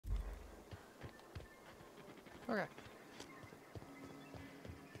Okay.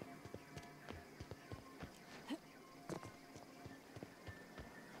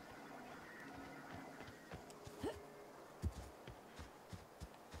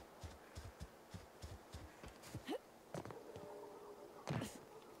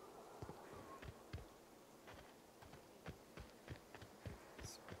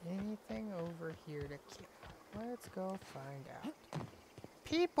 Anything over here to kill? Let's go find out.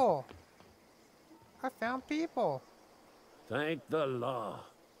 People! I found people! Thank the law.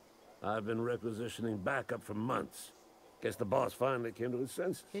 I've been requisitioning backup for months. Guess the boss finally came to his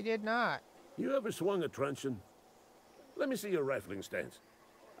senses. He did not. You ever swung a truncheon? Let me see your rifling stance.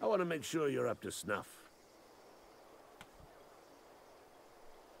 I want to make sure you're up to snuff.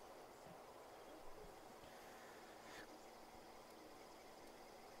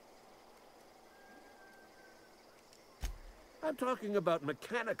 I'm talking about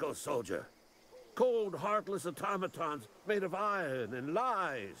mechanical soldier. Cold, heartless automatons made of iron and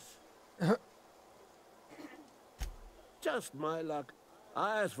lies. Just my luck.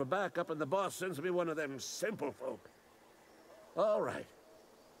 I ask for backup and the boss sends me one of them simple folk. All right.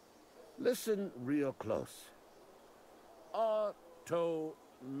 Listen real close.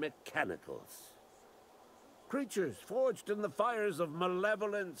 Auto-mechanicals. Creatures forged in the fires of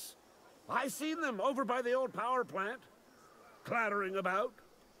malevolence. I seen them over by the old power plant. Clattering about,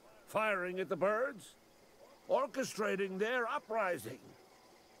 firing at the birds, orchestrating their uprising.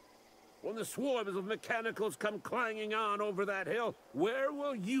 When the swarms of mechanicals come clanging on over that hill, where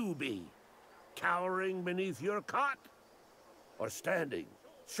will you be? Cowering beneath your cot? Or standing,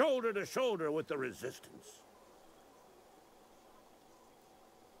 shoulder to shoulder with the resistance?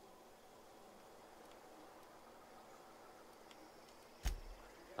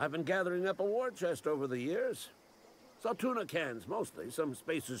 I've been gathering up a war chest over the years. Saw tuna cans, mostly, some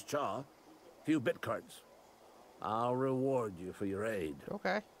Spacer's chaw, few bit cards. I'll reward you for your aid.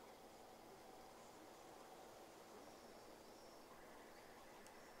 Okay.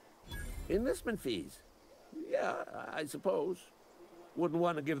 Enlistment fees? Yeah, I suppose. Wouldn't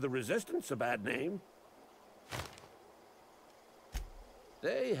want to give the Resistance a bad name.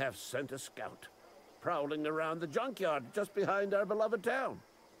 They have sent a scout, prowling around the junkyard just behind our beloved town.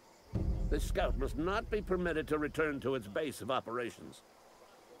 This scout must not be permitted to return to its base of operations.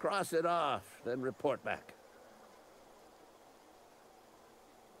 Cross it off, then report back.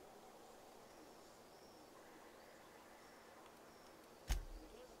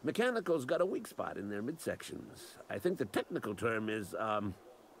 Mechanicals got a weak spot in their midsections. I think the technical term is,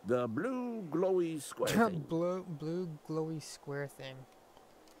 the blue glowy square thing. blue glowy square thing.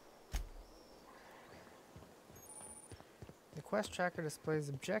 The quest tracker displays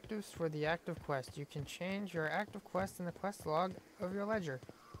objectives for the active quest. You can change your active quest in the quest log of your ledger.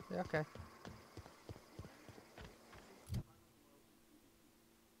 Yeah, okay.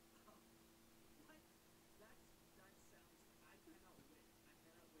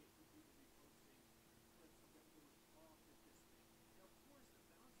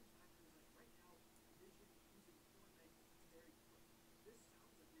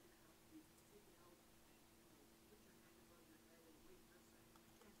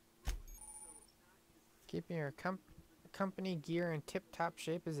 Keeping your company gear in tip-top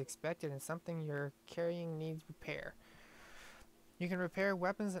shape is expected and something you're carrying needs repair. You can repair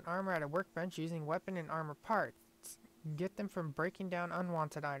weapons and armor at a workbench using weapon and armor parts. Get them from breaking down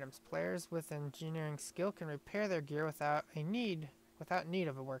unwanted items. Players with engineering skill can repair their gear without need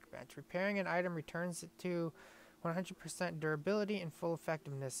of a workbench. Repairing an item returns it to 100% durability and full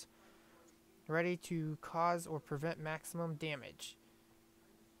effectiveness, ready to cause or prevent maximum damage.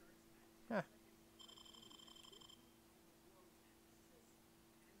 Huh.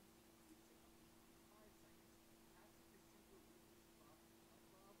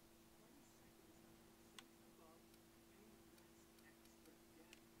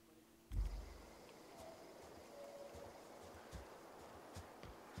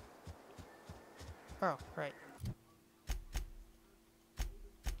 Oh, right.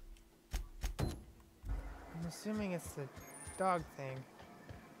 I'm assuming it's the dog thing.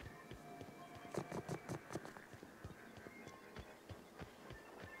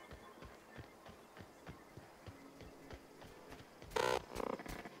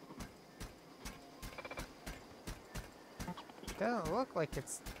 Doesn't look like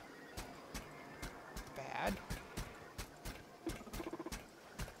it's bad.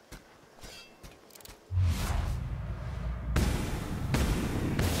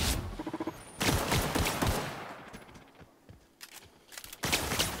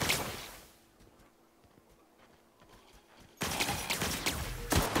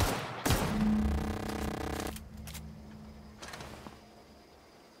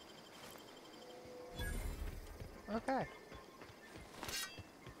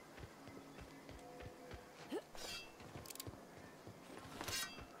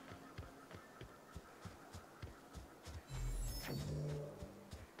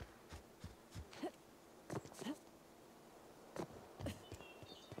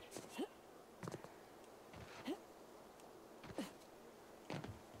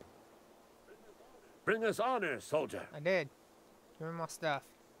 Bring us honor, soldier. I did. Give me my stuff.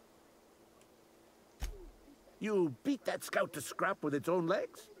 You beat that scout to scrap with its own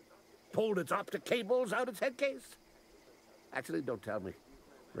legs? Pulled its optic cables out its head case? Actually, don't tell me.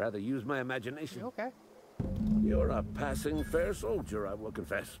 Rather use my imagination. You okay? You're a passing fair soldier, I will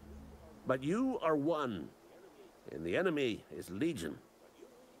confess. But you are one, and the enemy is legion.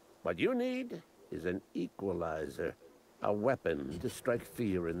 What you need is an equalizer, a weapon to strike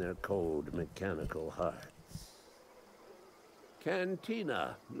fear in their cold, mechanical hearts.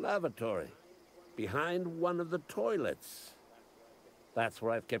 Cantina, lavatory, behind one of the toilets. That's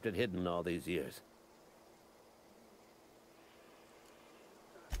where I've kept it hidden all these years.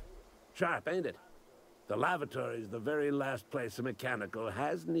 Sharp, ain't it? The lavatory is the very last place a mechanical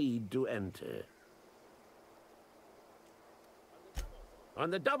has need to enter. On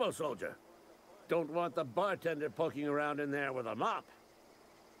the double, soldier. Don't want the bartender poking around in there with a mop.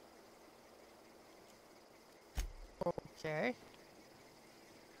 Okay.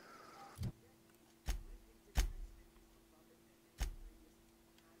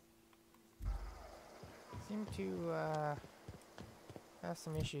 Seem to have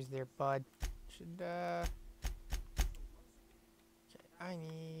some issues there, bud. Should okay, I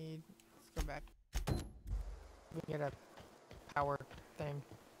need, let's go back. We get a power thing.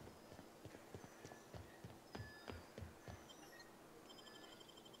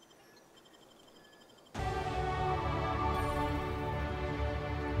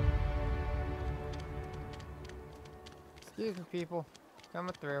 Excuse me, people.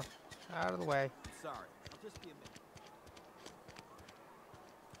 Coming through. Out of the way. Sorry, I'll just be a minute.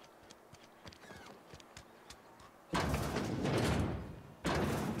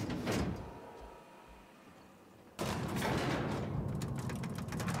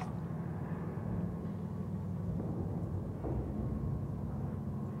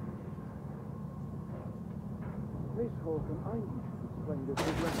 Miss Holcomb, I need you to explain this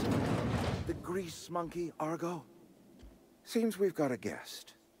address. The grease monkey, Argo? Seems we've got a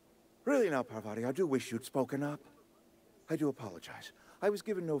guest. Really now, Parvati, I do wish you'd spoken up. I do apologize. I was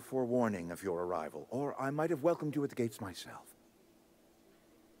given no forewarning of your arrival, or I might have welcomed you at the gates myself.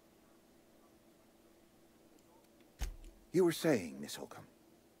 You were saying, Miss Holcomb.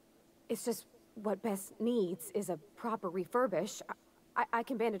 It's just what Bess needs is a proper refurbish. I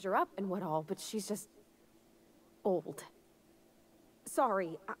can bandage her up and what all, but she's just old.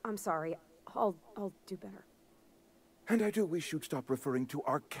 Sorry, I'm sorry. I'll do better. And I do wish you'd stop referring to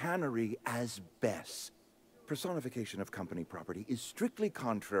our cannery as Bess. Personification of company property is strictly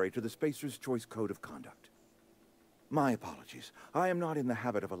contrary to the Spacer's Choice Code of Conduct. My apologies. I am not in the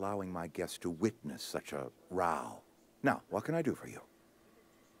habit of allowing my guests to witness such a row. Now, what can I do for you?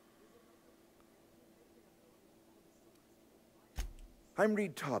 I'm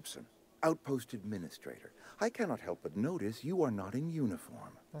Reed Thompson, Outpost Administrator. I cannot help but notice you are not in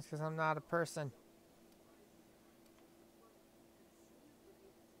uniform. That's because I'm not a person.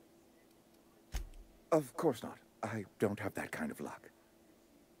 Of course not. I don't have that kind of luck.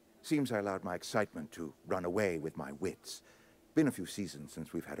 Seems I allowed my excitement to run away with my wits. Been a few seasons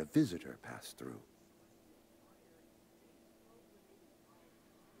since we've had a visitor pass through.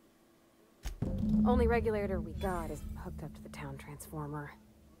 Only regulator we got is hooked up to the town transformer.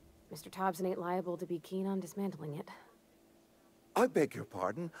 Mr. Thompson ain't liable to be keen on dismantling it. I beg your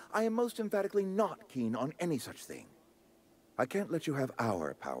pardon. I am most emphatically not keen on any such thing. I can't let you have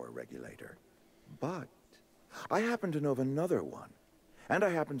our power regulator. But I happen to know of another one. And I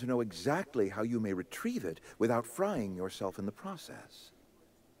happen to know exactly how you may retrieve it without frying yourself in the process.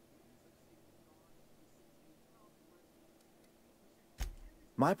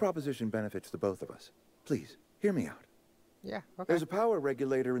 My proposition benefits the both of us. Please, hear me out. Yeah, okay. There's a power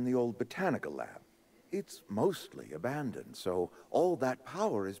regulator in the old botanical lab. It's mostly abandoned, so all that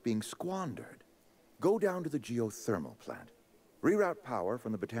power is being squandered. Go down to the geothermal plant. Reroute power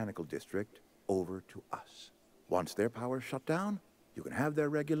from the botanical district over to us. Once their power's shut down, you can have their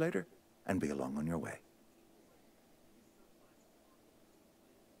regulator and be along on your way.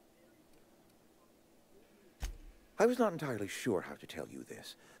 I was not entirely sure how to tell you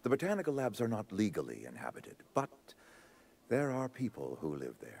this. The botanical labs are not legally inhabited, but there are people who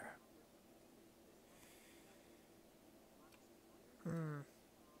live there.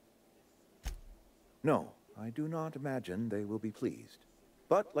 No, I do not imagine they will be pleased.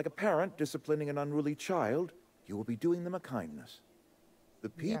 But like a parent disciplining an unruly child, you will be doing them a kindness. The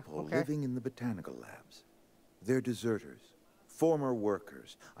people living in the botanical labs, they're deserters, former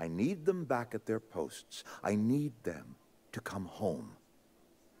workers. I need them back at their posts. I need them to come home.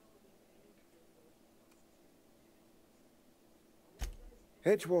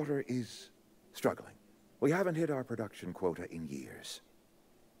 Edgewater is Struggling. We haven't hit our production quota in years.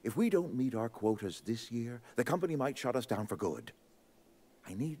 If we don't meet our quotas this year, the company might shut us down for good.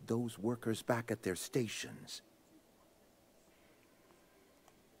 I need those workers back at their stations.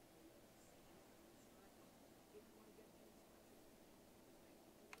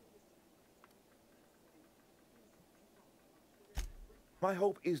 My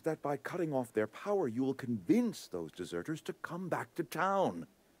hope is that by cutting off their power, you will convince those deserters to come back to town.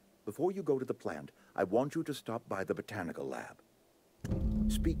 Before you go to the plant, I want you to stop by the botanical lab.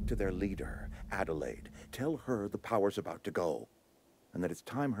 Speak to their leader, Adelaide. Tell her the power's about to go, and that it's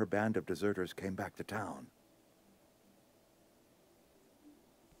time her band of deserters came back to town.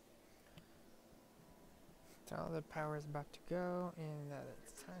 Tell her the power's about to go, and that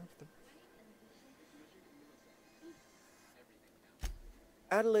it's time for the...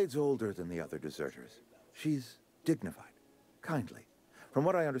 Adelaide's older than the other deserters. She's dignified, kindly. From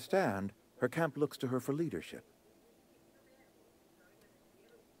what I understand, her camp looks to her for leadership.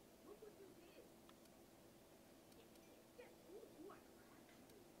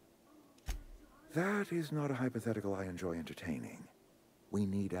 That is not a hypothetical I enjoy entertaining. We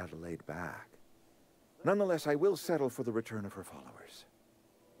need Adelaide back. Nonetheless, I will settle for the return of her followers.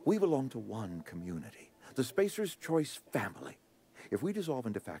 We belong to one community, the Spacer's Choice family. If we dissolve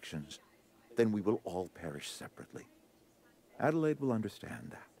into factions, then we will all perish separately. Adelaide will understand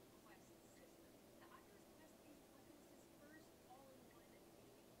that.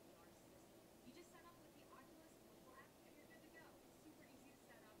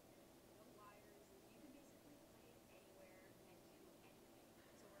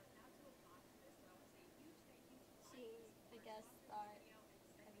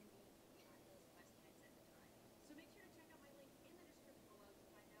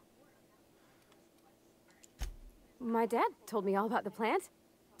 My dad told me all about the plant.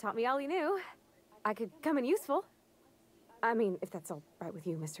 Taught me all he knew. I could come in useful. I mean, if that's all right with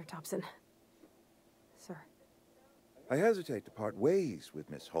you, Mr. Thompson. Sir. I hesitate to part ways with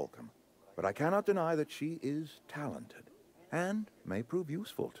Miss Holcomb, but I cannot deny that she is talented and may prove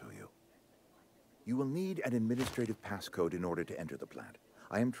useful to you. You will need an administrative passcode in order to enter the plant.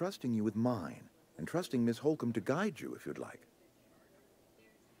 I am trusting you with mine, and trusting Miss Holcomb to guide you if you'd like.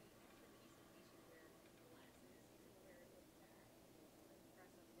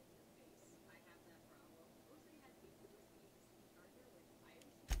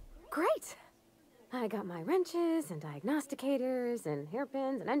 Great! I got my wrenches and diagnosticators and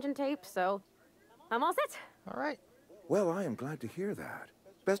hairpins and engine tape, so I'm all set. All right. Well, I am glad to hear that.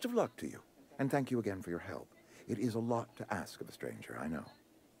 Best of luck to you, and thank you again for your help. It is a lot to ask of a stranger, I know.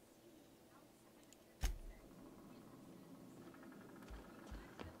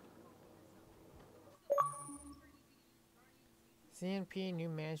 CNP New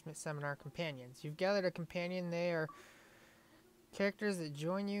Management Seminar Companions. You've gathered a companion. They are characters that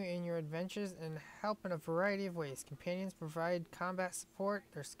join you in your adventures and help in a variety of ways. Companions provide combat support.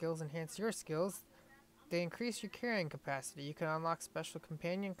 Their skills enhance your skills. They increase your carrying capacity. You can unlock special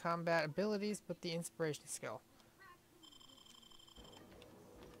companion combat abilities with the inspiration skill.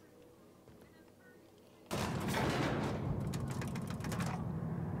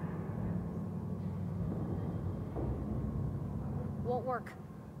 Won't work.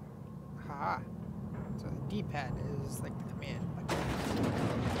 Haha. So the D-pad is like the command button.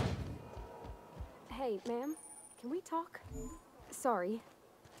 Hey, ma'am, can we talk? Sorry.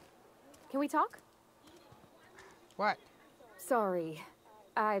 Can we talk? What? Sorry.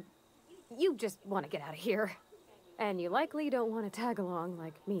 You just want to get out of here. And you likely don't want to tag along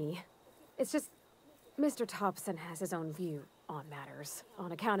like me. It's just, Mr. Thompson has his own view on matters,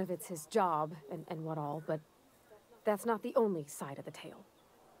 on account of it's his job and what all, but that's not the only side of the tale.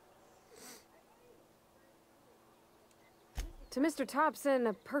 To Mr. Thompson,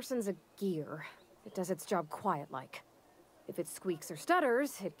 a person's a gear. It does its job quiet-like. If it squeaks or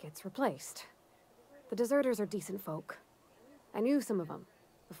stutters, it gets replaced. The deserters are decent folk. I knew some of them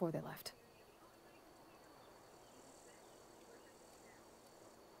before they left.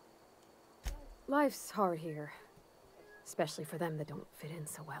 Life's hard here, especially for them that don't fit in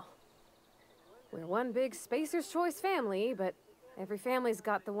so well. We're one big Spacer's Choice family, but every family's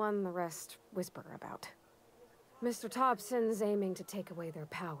got the one the rest whisper about. Mr. Thompson's aiming to take away their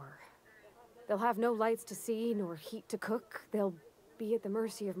power. They'll have no lights to see, nor heat to cook. They'll be at the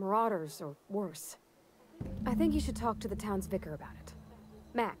mercy of marauders, or worse. I think you should talk to the town's vicar about it.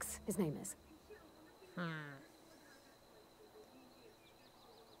 Max, his name is.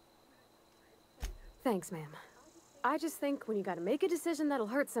 Thanks, ma'am. I just think when you gotta make a decision that'll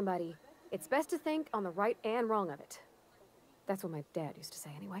hurt somebody, it's best to think on the right and wrong of it. That's what my dad used to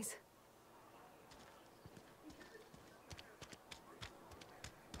say anyways.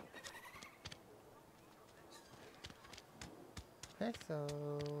 Okay, so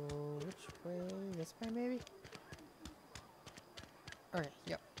which way? This way, maybe? Okay,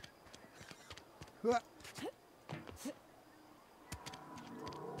 yep. Hua.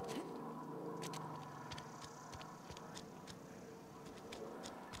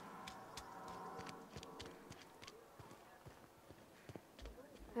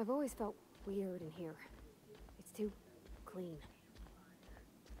 I've always felt weird in here. It's too clean.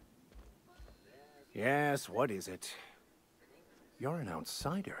 Yes, what is it? You're an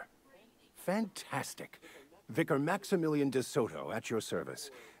outsider. Fantastic. Vicar Maximilian de Soto at your service.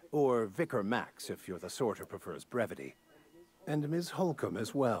 Or Vicar Max if you're the sort who prefers brevity. And Ms. Holcomb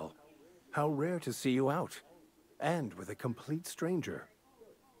as well. How rare to see you out. And with a complete stranger.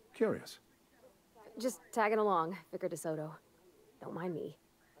 Curious. Just tagging along, Vicar DeSoto. Don't mind me.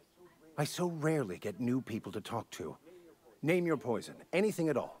 I so rarely get new people to talk to. Name your poison, anything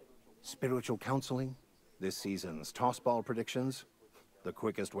at all. Spiritual counseling, this season's tossball predictions, the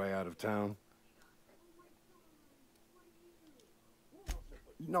quickest way out of town.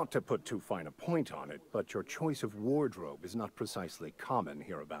 Not to put too fine a point on it, but your choice of wardrobe is not precisely common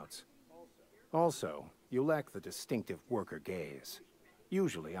hereabouts. Also, you lack the distinctive worker gaze.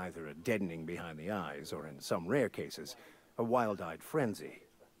 Usually either a deadening behind the eyes, or in some rare cases, a wild-eyed frenzy,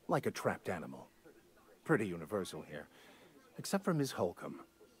 like a trapped animal. Pretty universal here, except for Miss Holcomb,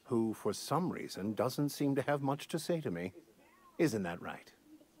 who, for some reason, doesn't seem to have much to say to me. Isn't that right?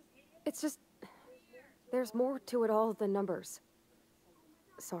 It's just... there's more to it all than numbers.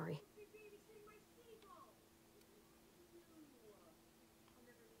 Sorry.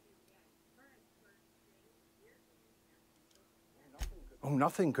 Oh,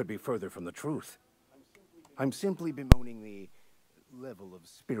 nothing could be further from the truth. I'm simply bemoaning the level of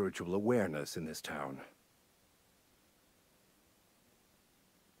spiritual awareness in this town.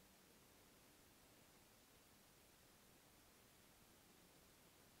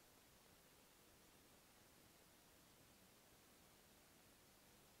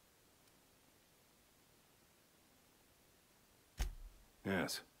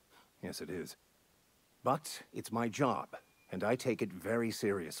 Yes. Yes, it is. But it's my job, and I take it very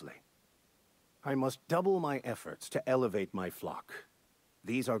seriously. I must double my efforts to elevate my flock.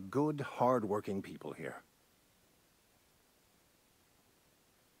 These are good, hard-working people here.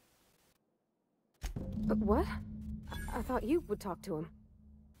 But what? I thought you would talk to him.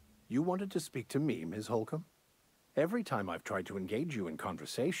 You wanted to speak to me, Ms. Holcomb? Every time I've tried to engage you in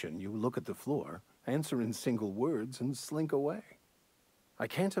conversation, you look at the floor, answer in single words, and slink away. I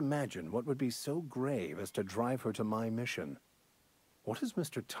can't imagine what would be so grave as to drive her to my mission. What has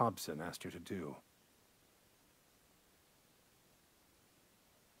Mr. Thompson asked you to do?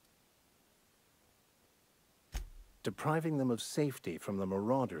 Depriving them of safety from the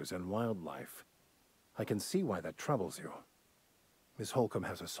marauders and wildlife. I can see why that troubles you. Miss Holcomb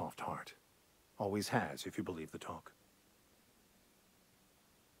has a soft heart. Always has, if you believe the talk.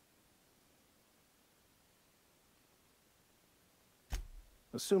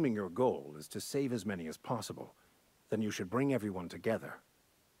 Assuming your goal is to save as many as possible, then you should bring everyone together.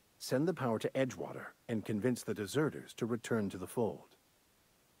 Send the power to Edgewater and convince the deserters to return to the fold.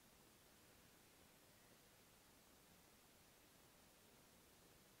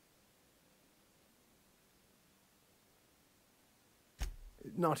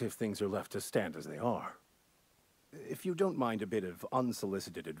 Not if things are left to stand as they are. If you don't mind a bit of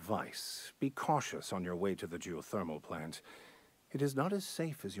unsolicited advice, be cautious on your way to the geothermal plant. It is not as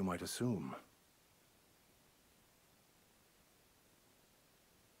safe as you might assume.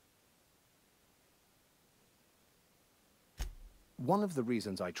 One of the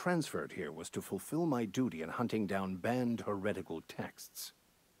reasons I transferred here was to fulfill my duty in hunting down banned heretical texts.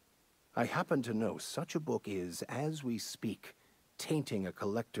 I happen to know such a book is, as we speak, tainting a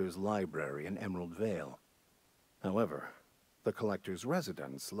collector's library in Emerald Vale. However, the collector's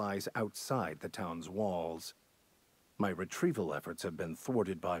residence lies outside the town's walls. My retrieval efforts have been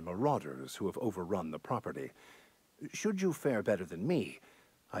thwarted by marauders who have overrun the property. Should you fare better than me,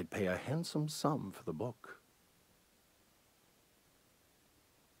 I'd pay a handsome sum for the book.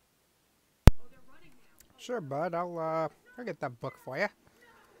 Sure, bud. I'll get that book for you.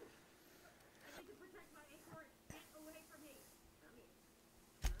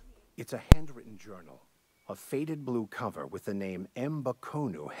 It's a handwritten journal. A faded blue cover with the name M.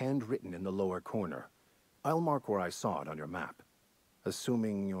 Bakonu handwritten in the lower corner. I'll mark where I saw it on your map.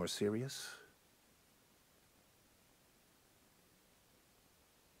 Assuming you're serious?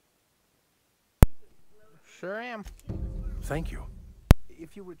 Sure am. Thank you.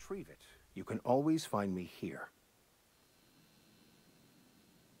 If you retrieve it, you can always find me here.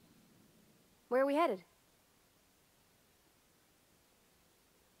 Where are we headed?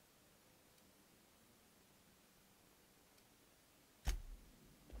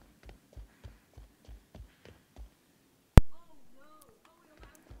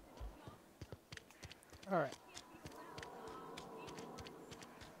 Alright.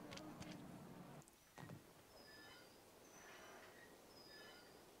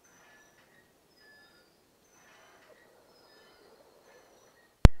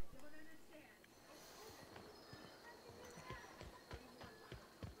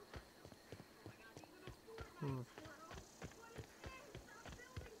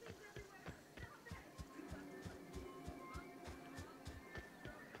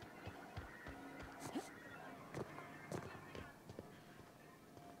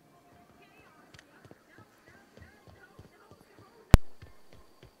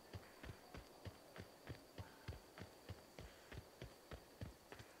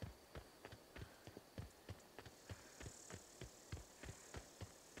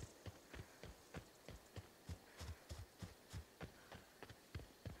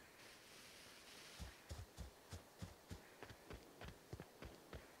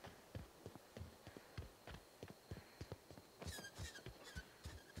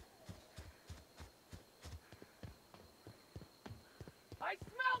 I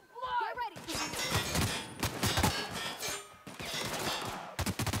smell blood! Get ready!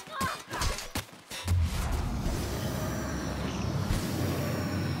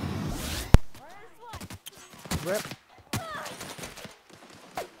 Rip.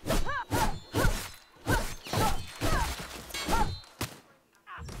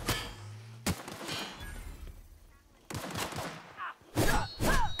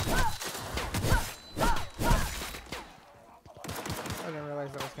 I didn't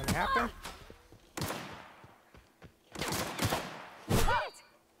realize that was going to happen.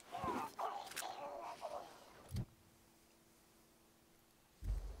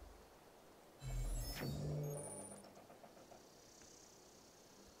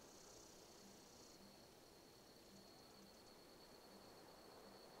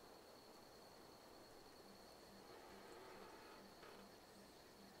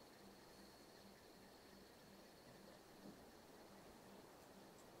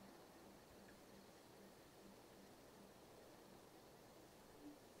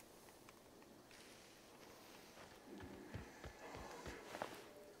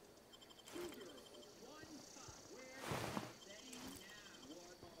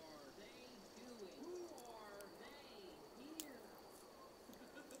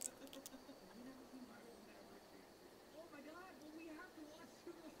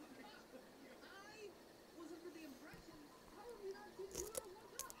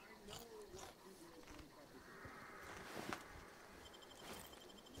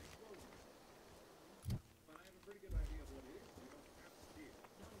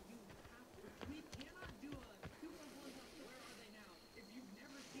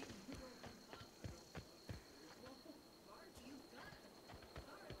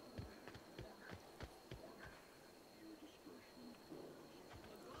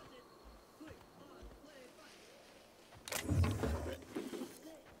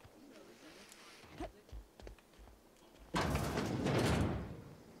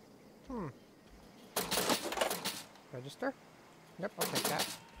 Register? Yep, I'll take that.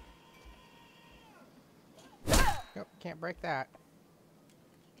 Nope, can't break that.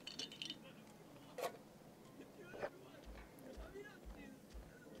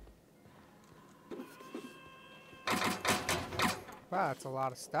 Wow, that's a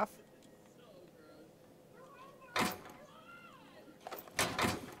lot of stuff.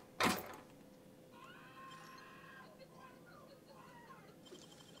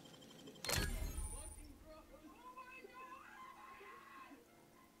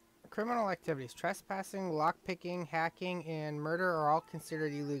 Criminal activities. Trespassing, lockpicking, hacking, and murder are all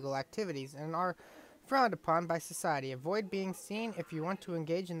considered illegal activities and are frowned upon by society. Avoid being seen if you want to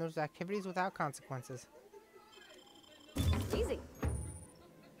engage in those activities without consequences. Easy.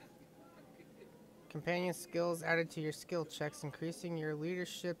 Companion skills added to your skill checks. Increasing your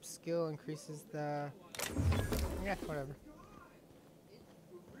leadership skill increases the... Yeah, whatever.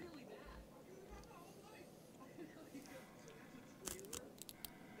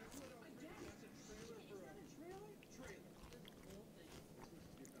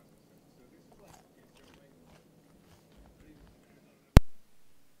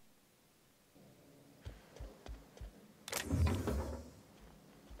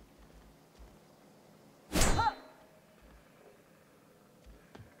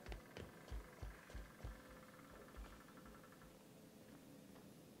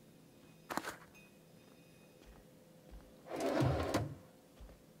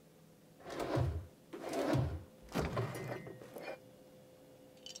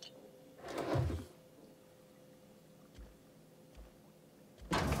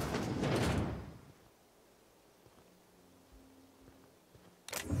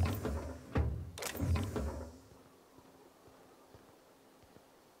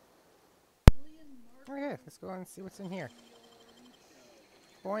 Okay, let's go and see what's in here.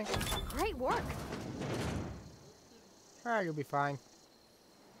 Boink. Great work. Alright, you'll be fine.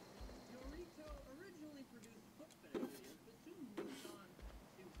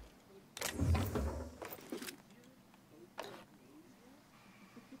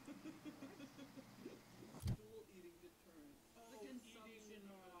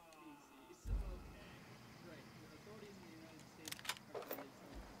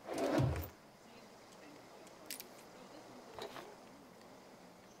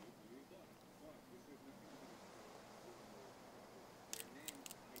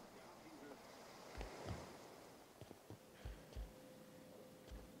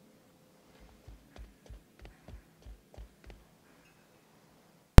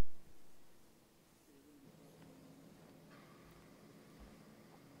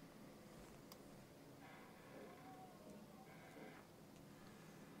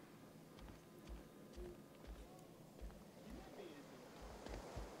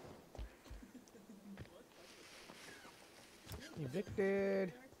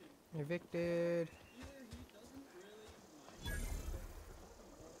 Evicted. Evicted.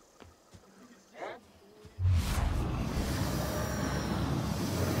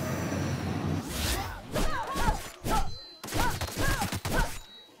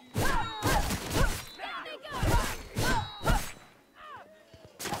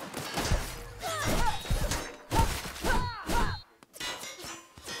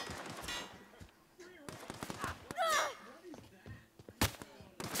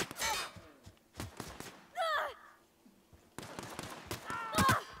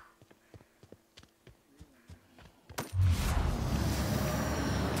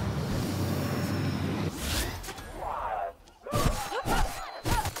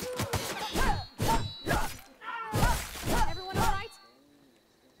 Everyone all right?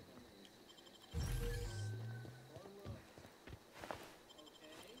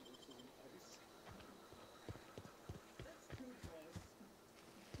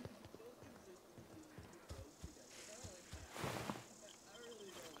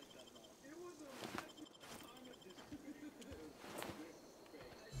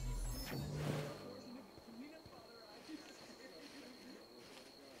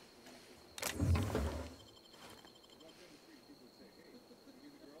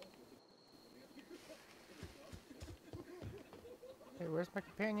 Hey, where's my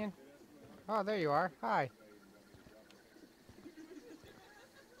companion? Oh, there you are. Hi.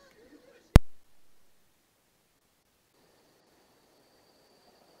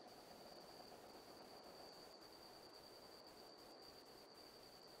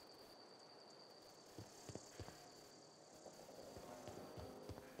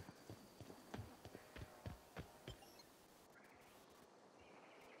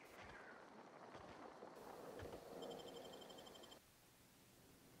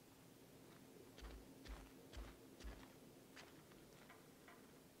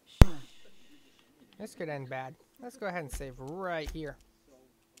 This could end bad. Let's go ahead and save right here.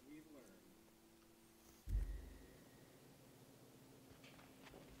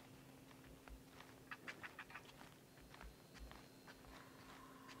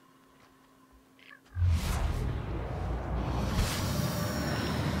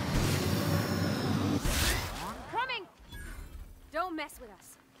 Coming! Don't mess with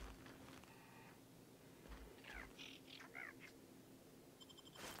us.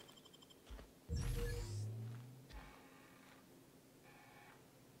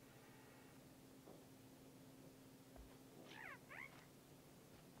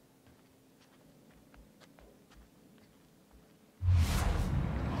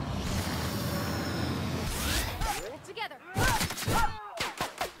 Together.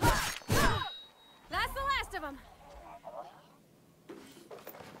 That's the last of them.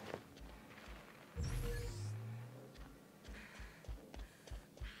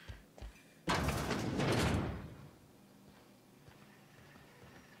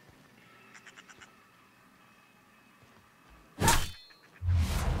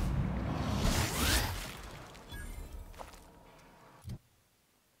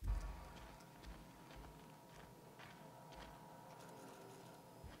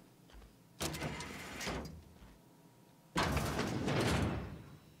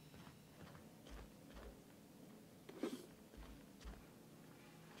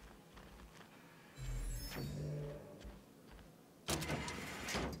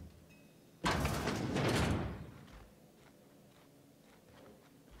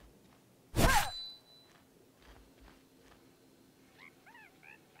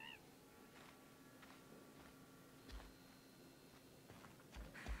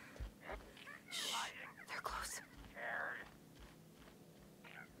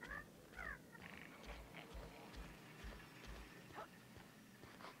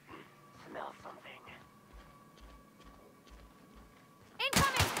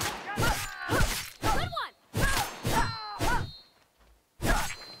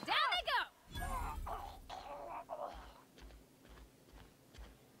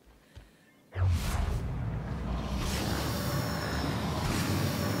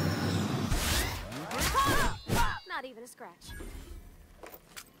 Not even a scratch.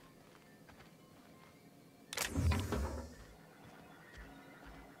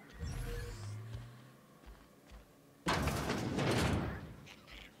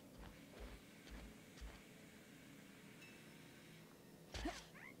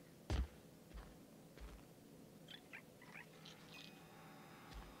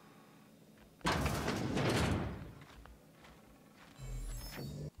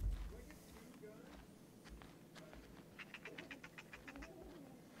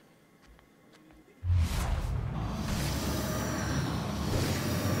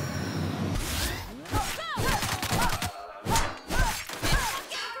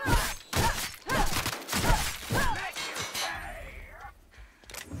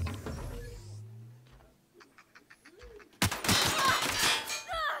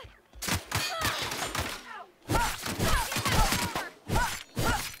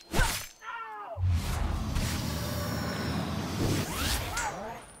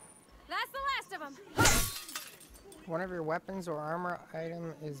 One of your weapons or armor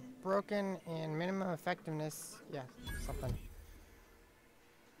item is broken and minimum effectiveness. Yeah, something.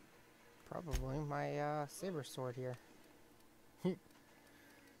 Probably my saber sword here.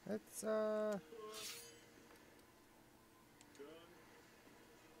 Let's oh,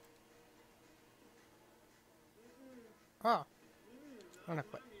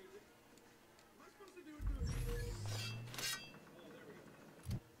 unequip.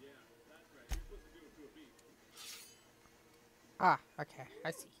 Ah, okay, I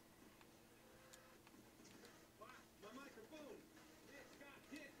see.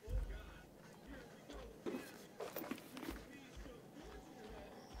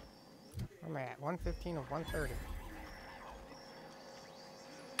 Where am I at? 115 of 130.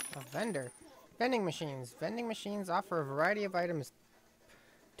 A vendor. Vending machines. Vending machines offer a variety of items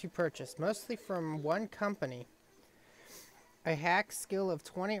to purchase, mostly from one company. A hack skill of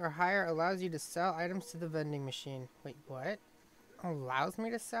 20 or higher allows you to sell items to the vending machine. Wait, what? Allows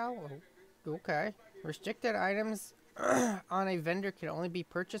me to sell? Okay. Restricted items on a vendor can only be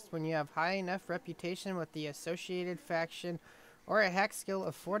purchased when you have high enough reputation with the associated faction or a hack skill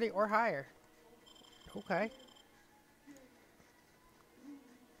of 40 or higher. Okay.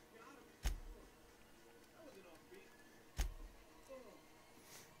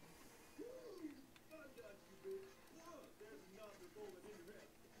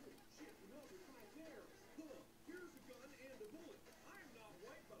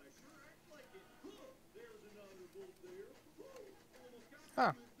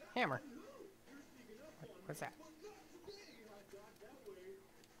 Oh, hammer. What's that?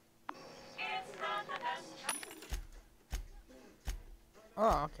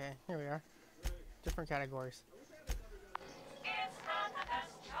 Oh, okay. Here we are. Different categories.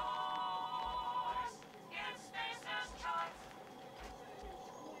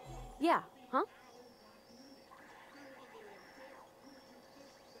 Yeah, huh?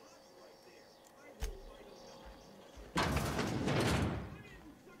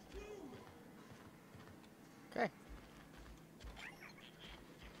 Okay.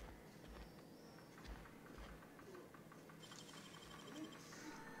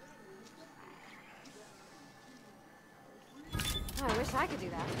 Oh, I wish I could do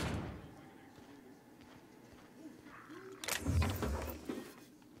that.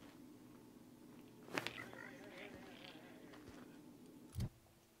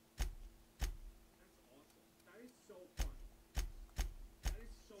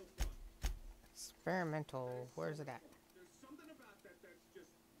 Experimental. Where's it at? There's something about that that's just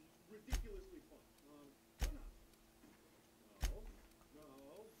ridiculously fun. No.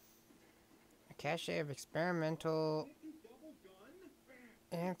 A cache of experimental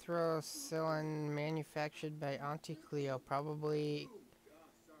anthracylin manufactured by Auntie Cleo. Probably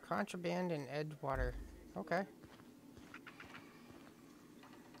contraband in Edgewater. Okay.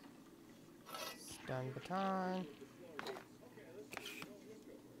 Stun baton.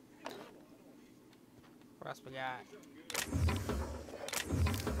 What else we got?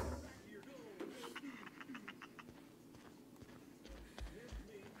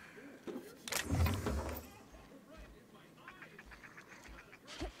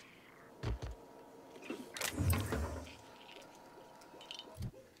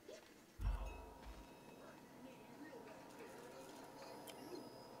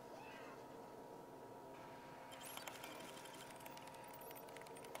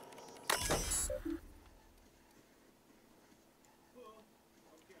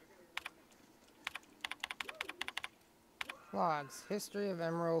 Logs. History of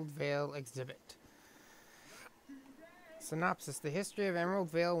Emerald Vale exhibit. Synopsis. The history of Emerald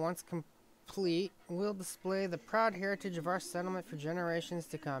Vale once complete, we'll display the proud heritage of our settlement for generations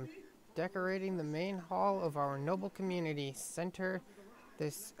to come. Decorating the main hall of our noble community center,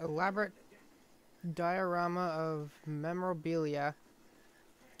 this elaborate diorama of memorabilia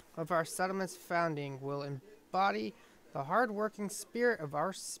of our settlement's founding will embody the hard-working spirit of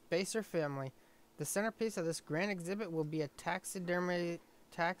our spacer family. The centerpiece of this grand exhibit will be a taxidermized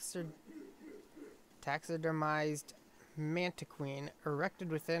mantiquine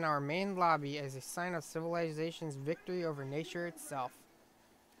erected within our main lobby as a sign of civilization's victory over nature itself.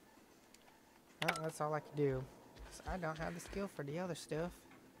 Well, that's all I can do, 'cause I don't have the skill for the other stuff.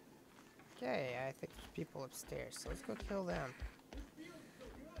 Okay, I think there's people upstairs, so let's go kill them.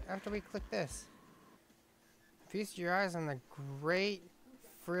 After we click this, feast your eyes on the great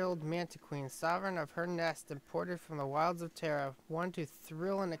frilled mantiquine, sovereign of her nest, imported from the wilds of Terra, one to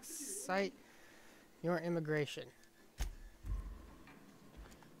thrill and excite your immigration.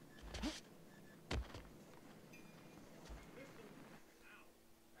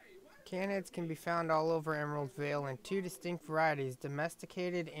 Canids can be found all over Emerald Vale in two distinct varieties,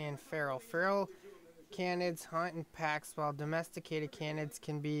 domesticated and feral. Feral canids hunt in packs, while domesticated canids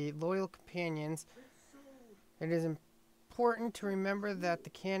can be loyal companions. It is important to remember that the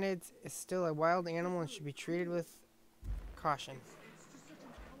canid is still a wild animal and should be treated with caution.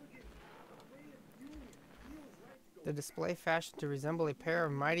 The display, fashioned to resemble a pair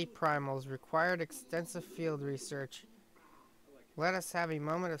of mighty primals, required extensive field research. Let us have a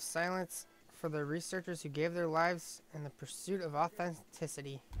moment of silence for the researchers who gave their lives in the pursuit of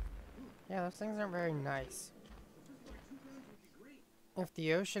authenticity. Yeah, those things aren't very nice. If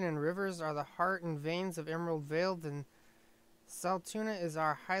the ocean and rivers are the heart and veins of Emerald Vale, then Saltuna is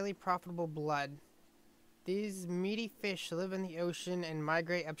our highly profitable blood. These meaty fish live in the ocean and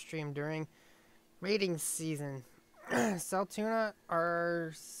migrate upstream during mating season. Saltuna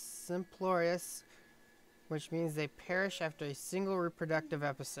are simplorious, which means they perish after a single reproductive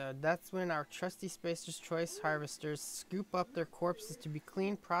episode. That's when our trusty Spacer's Choice harvesters scoop up their corpses to be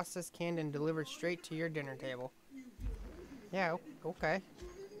cleaned, processed, canned, and delivered straight to your dinner table. Yeah, okay.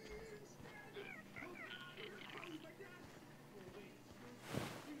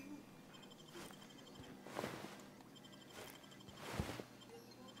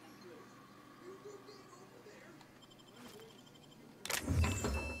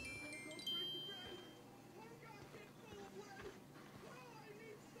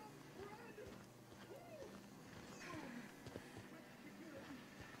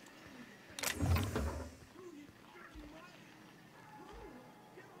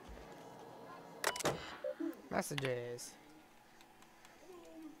 Messages.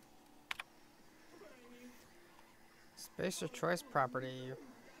 Spacer Choice property.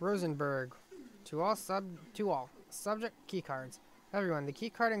 Rosenberg. To all subject keycards. Everyone, the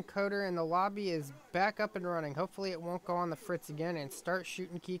keycard encoder in the lobby is back up and running. Hopefully it won't go on the fritz again and start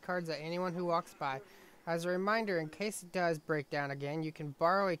shooting keycards at anyone who walks by. As a reminder, in case it does break down again, you can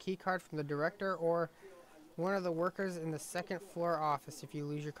borrow a keycard from the director or one of the workers in the second floor office if you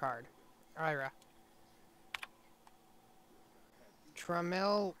lose your card. Ira.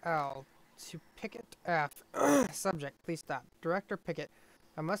 Tramel L. To Pickett F. Subject, please stop. Director Pickett,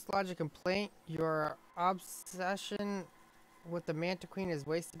 I must lodge a complaint. Your obsession with the Mantiquine is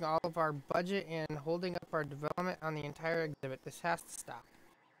wasting all of our budget and holding up our development on the entire exhibit. This has to stop.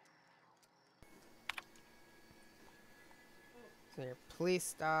 So here, please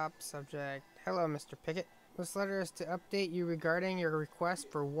stop. Subject, hello, Mr. Pickett. This letter is to update you regarding your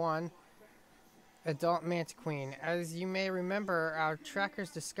request for one adult mantiquine. As you may remember, our trackers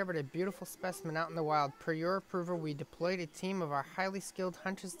discovered a beautiful specimen out in the wild. Per your approval, we deployed a team of our highly skilled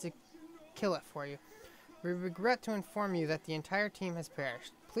hunters to kill it for you. We regret to inform you that the entire team has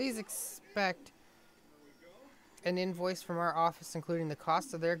perished. Please expect an invoice from our office including the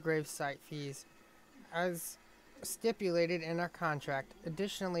cost of their gravesite fees, as stipulated in our contract.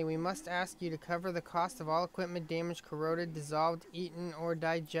 Additionally, we must ask you to cover the cost of all equipment damaged, corroded, dissolved, eaten, or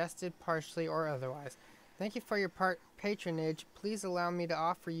digested partially or otherwise. Thank you for your patronage. Please allow me to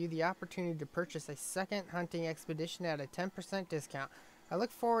offer you the opportunity to purchase a second hunting expedition at a 10% discount. I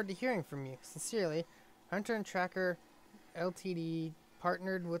look forward to hearing from you. Sincerely, Hunter and Tracker Ltd.,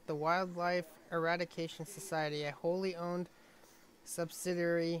 partnered with the Wildlife Eradication Society, a wholly owned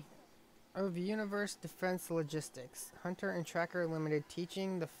subsidiary of Universe Defense Logistics. Hunter and Tracker Limited,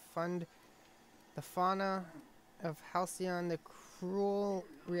 teaching the fauna of Halcyon the cruel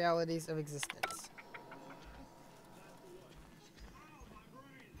realities of existence.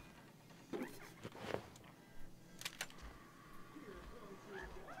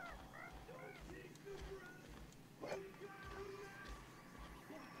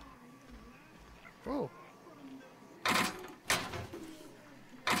 Ooh.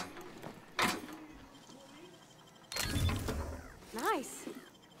 Nice.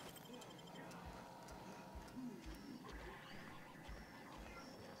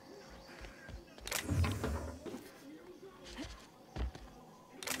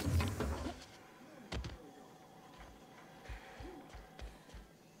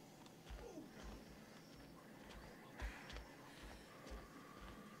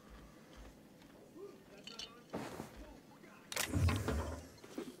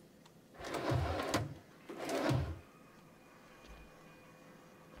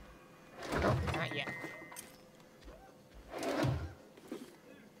 Oh, not yet.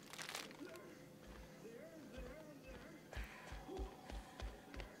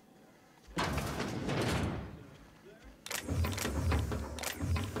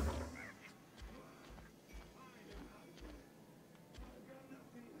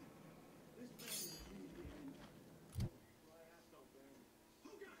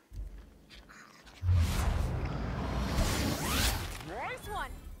 Nice one.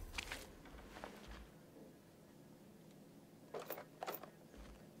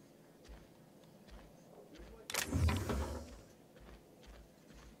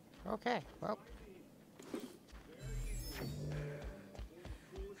 Okay, well.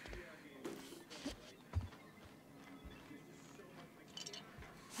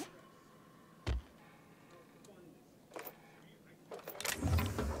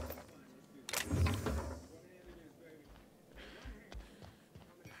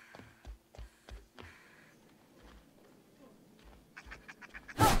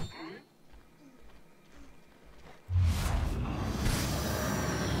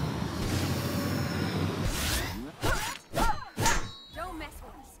 Don't mess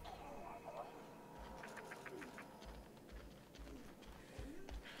with us.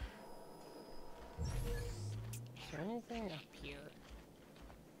 Is there anything up here?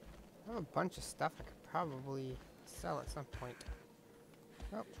 I have a bunch of stuff I could probably sell at some point.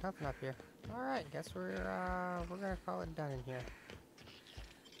 Oh, nothing up here. Alright, guess we're gonna call it done in here.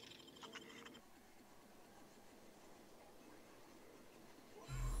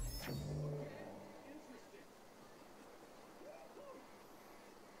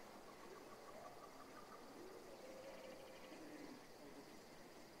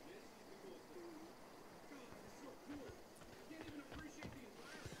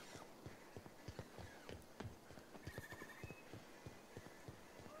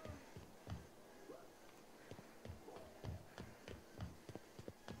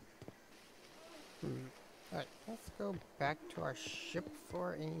 Alright, let's go back to our ship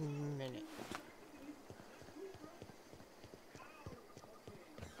for a minute.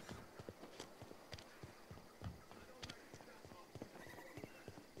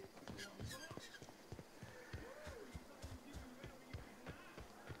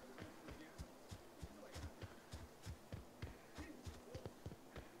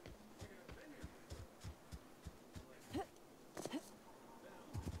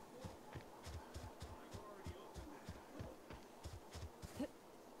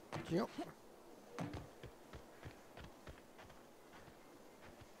 Yep.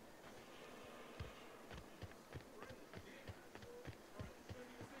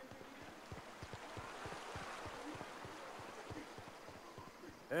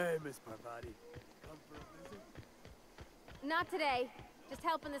 Hey, Miss Parvati. Come for a visit? Not today. Just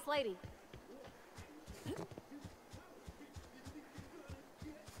helping this lady.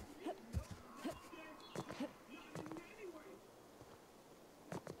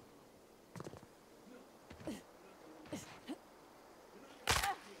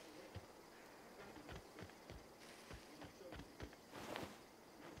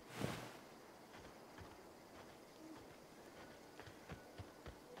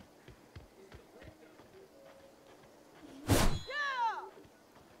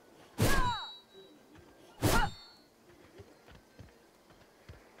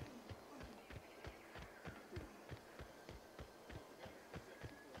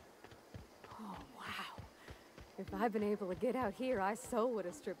 Oh, wow. If I'd been able to get out here, I so would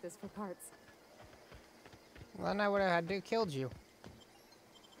have stripped this for parts. Well, then I would have had to killed you.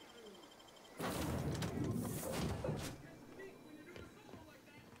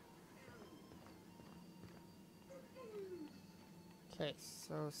 Okay,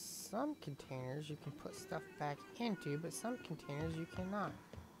 so some containers you can put stuff back into, but some containers you cannot.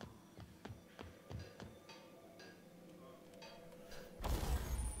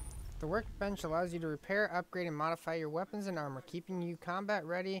 The workbench allows you to repair, upgrade, and modify your weapons and armor, keeping you combat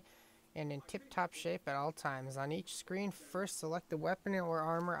ready and in tip-top shape at all times. On each screen, first select the weapon or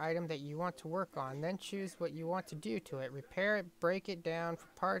armor item that you want to work on, then choose what you want to do to it. Repair it, break it down for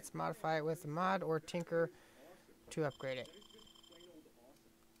parts, modify it with a mod, or tinker to upgrade it.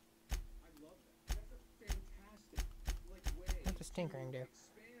 What does tinkering do?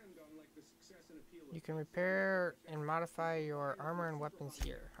 You can repair and modify your armor and weapons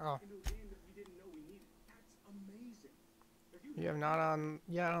here. Oh. You have not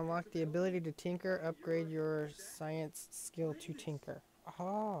yet unlocked the ability to tinker. Upgrade your science skill to tinker.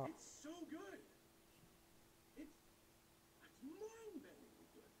 Oh. It's so good. It's mind-bendingly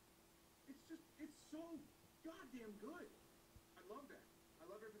good. It's so goddamn good. I love that.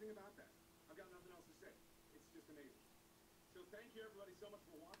 I love everything about that. I've got nothing else to say. It's just amazing. So thank you everybody so much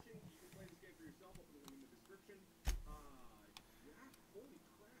for watching. You can play this game for yourself. I'll put a link in the description. Yeah, holy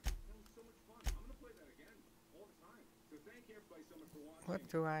crap. That was so much fun. I'm going to play that again all the time. So thank you everybody so much for watching. What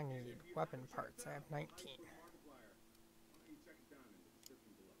do I need? Weapon parts. I have 19.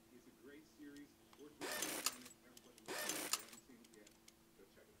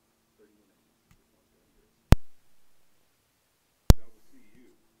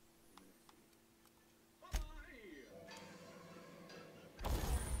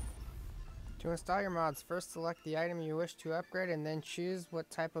 To install your mods, first select the item you wish to upgrade and then choose what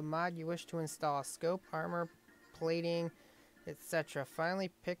type of mod you wish to install. Scope, armor, plating, etc.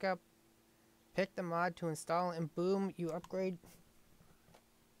 Finally, pick the mod to install and boom, you upgrade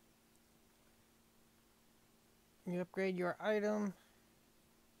your item.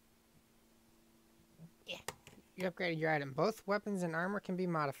 Yeah, you upgraded your item. Both weapons and armor can be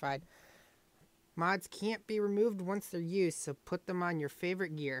modified. Mods can't be removed once they're used, so put them on your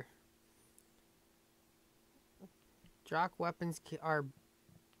favorite gear. Jock weapons are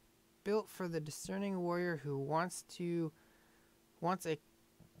built for the discerning warrior who wants a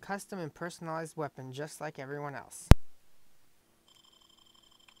custom and personalized weapon just like everyone else.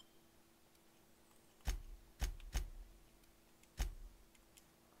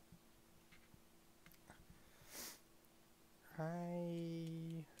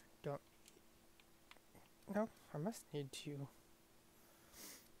 I don't... No, I must need to...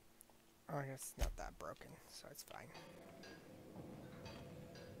 Oh, it's not that broken, so it's fine.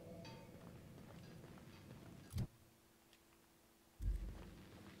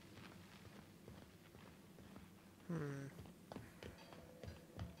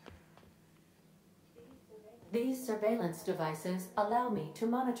 These surveillance devices allow me to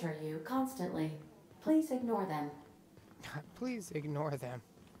monitor you constantly. Please ignore them. Please ignore them.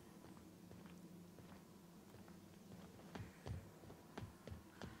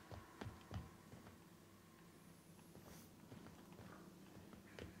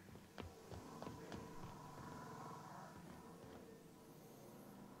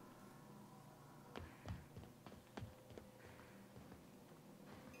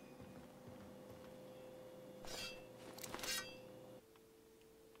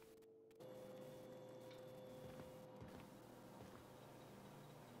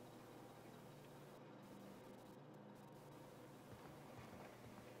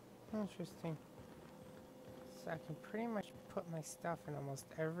 Interesting. So I can pretty much put my stuff in almost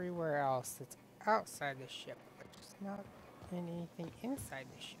everywhere else that's outside the ship, but just not in anything inside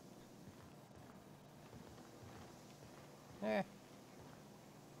the ship. Eh.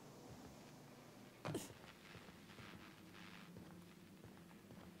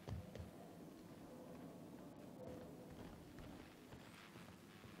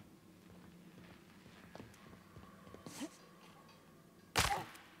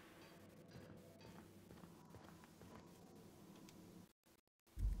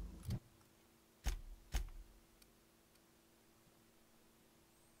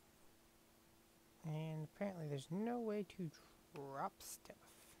 And apparently there's no way to drop stuff.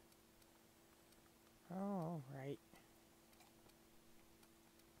 Oh, right.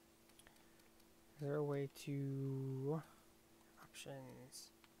 Is there a way to...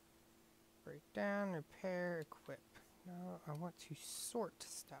 Options. Break down, repair, equip. No, I want to sort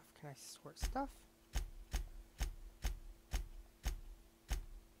stuff. Can I sort stuff?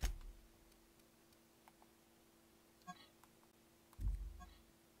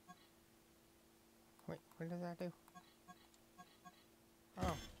 Wait, what does that do?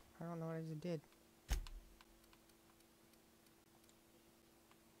 Oh, I don't know what I just did.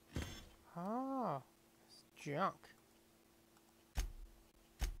 Oh, it's junk.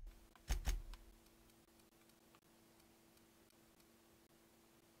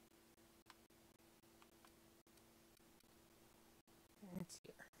 Let's see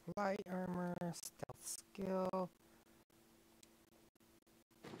here. Light armor, stealth skill.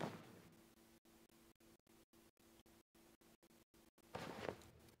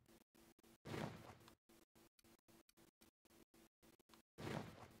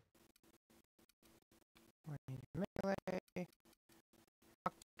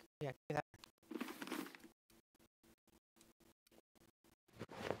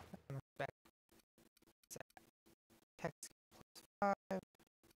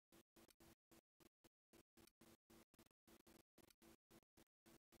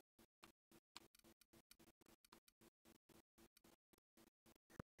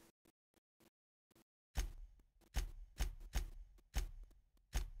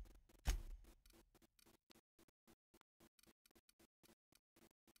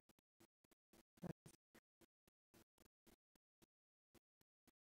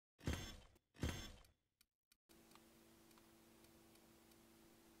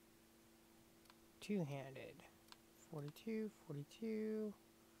 two-handed. 42, 42.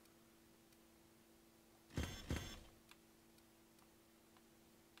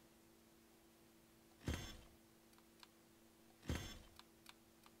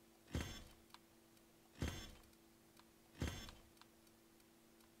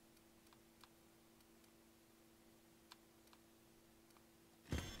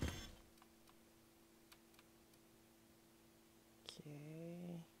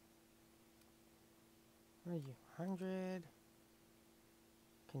 Okay. What are you? 100.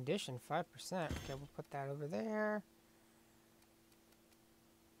 Condition 5%. Okay, we'll put that over there.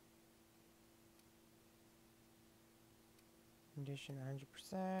 Condition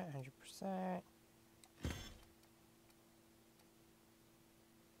 100%, 100%.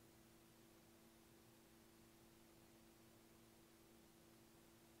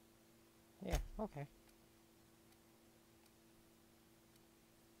 Yeah, okay.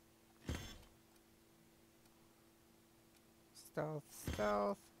 Stealth,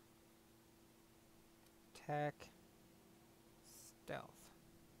 stealth. Tech. Stealth.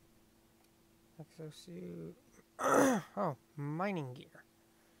 Exosuit. Oh, mining gear.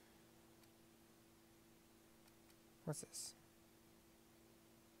 What's this?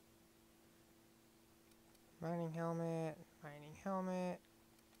 Mining helmet, mining helmet.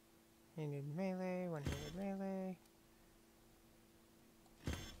 Handed melee, one-handed melee.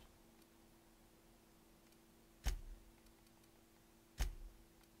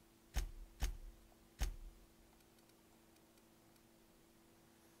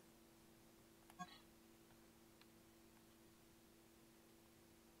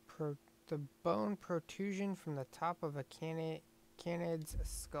 The bone protrusion from the top of a canid's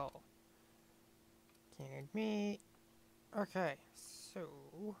skull. Canid meat. Okay, so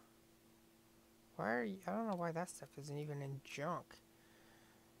why are you? I don't know why that stuff isn't even in junk.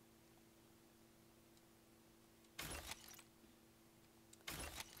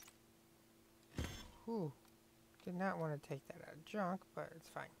 Whew. Did not want to take that out of junk, but it's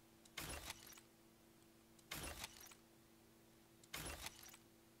fine.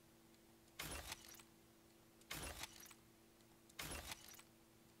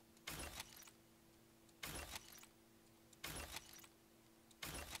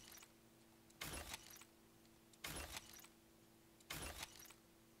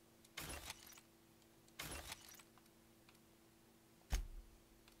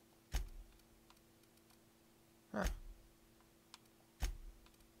 Huh.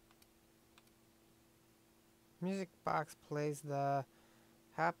 Music box plays the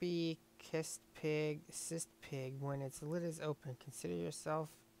happy kissed pig, cyst pig when its lid is open. Consider yourself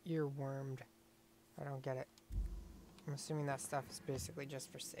earwormed. I don't get it. I'm assuming that stuff is basically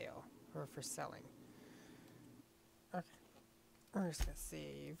just for sale or for selling. Okay. We're just gonna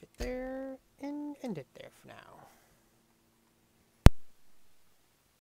save it there and end it there for now.